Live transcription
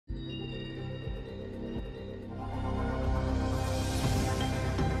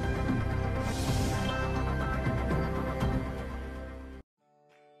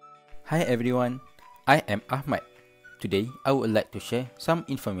Hi everyone, I am Ahmad. Today I would like to share some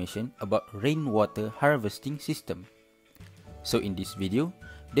information about rainwater harvesting system. So in this video,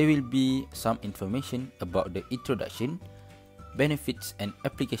 there will be some information about the introduction, benefits and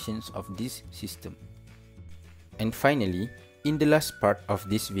applications of this system. And finally, in the last part of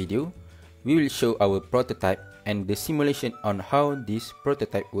this video, we will show our prototype and the simulation on how this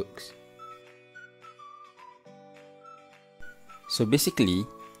prototype works. So basically,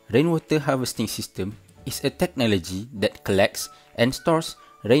 rainwater harvesting system is a technology that collects and stores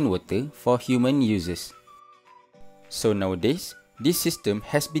rainwater for human uses. So nowadays, this system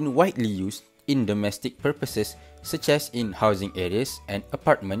has been widely used in domestic purposes such as in housing areas and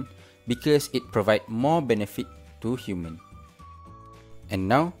apartment because it provides more benefit to human. And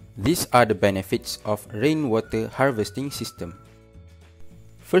now, these are the benefits of rainwater harvesting system.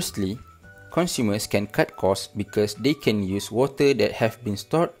 Firstly, consumers can cut costs because they can use water that have been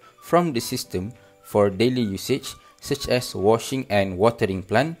stored from the system for daily usage such as washing and watering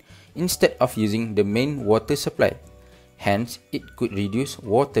plant instead of using the main water supply. Hence, it could reduce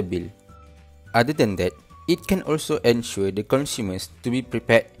water bill. Other than that, it can also ensure the consumers to be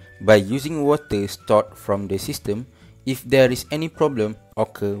prepared by using water stored from the system if there is any problem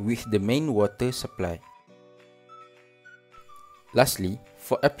occur with the main water supply. Lastly,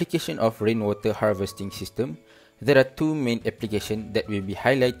 for application of rainwater harvesting system, there are two main applications that will be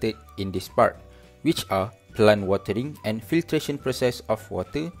highlighted in this part, which are plant watering and filtration process of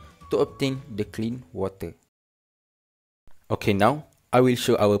water to obtain the clean water. Okay, now I will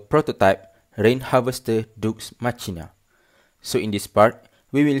show our prototype rain harvester Dux Machina. So in this part,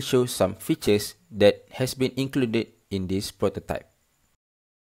 we will show some features that has been included in this prototype.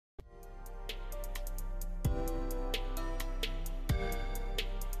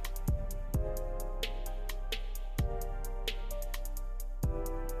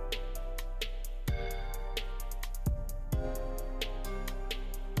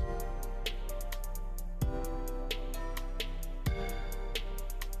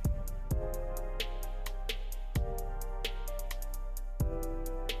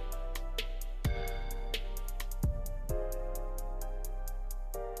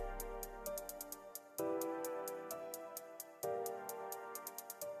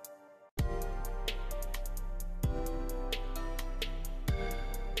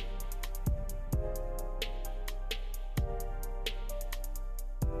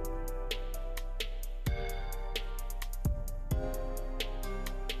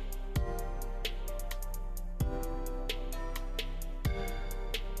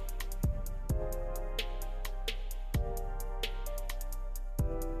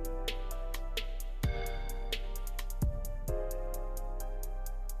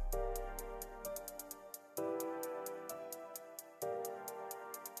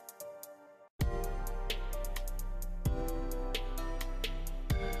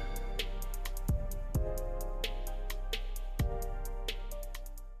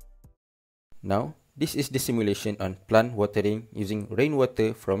 Now, this is the simulation on plant watering using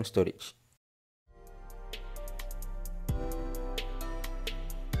rainwater from storage.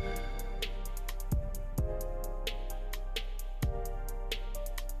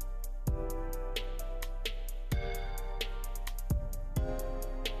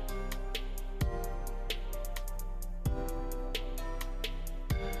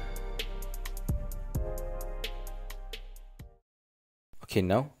 Okay,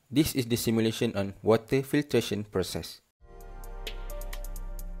 now this is the simulation on water filtration process.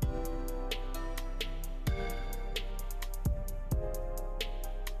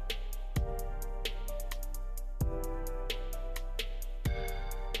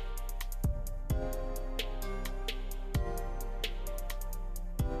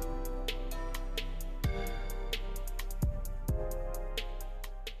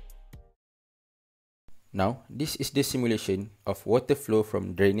 Now, this is the simulation of water flow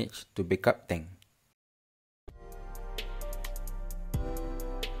from drainage to backup tank.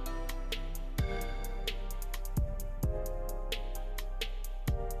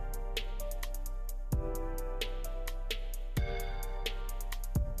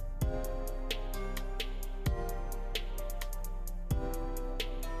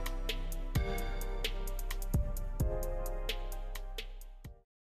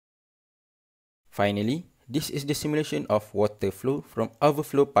 Finally, this is the simulation of water flow from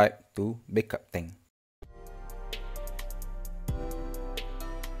overflow pipe to backup tank.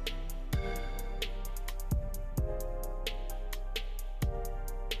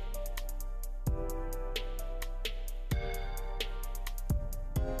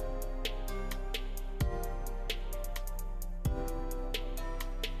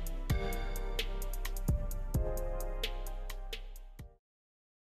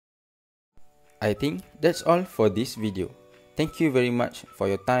 I think that's all for this video. Thank you very much for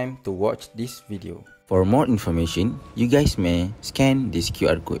your time to watch this video. For more information, you guys may scan this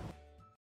QR code.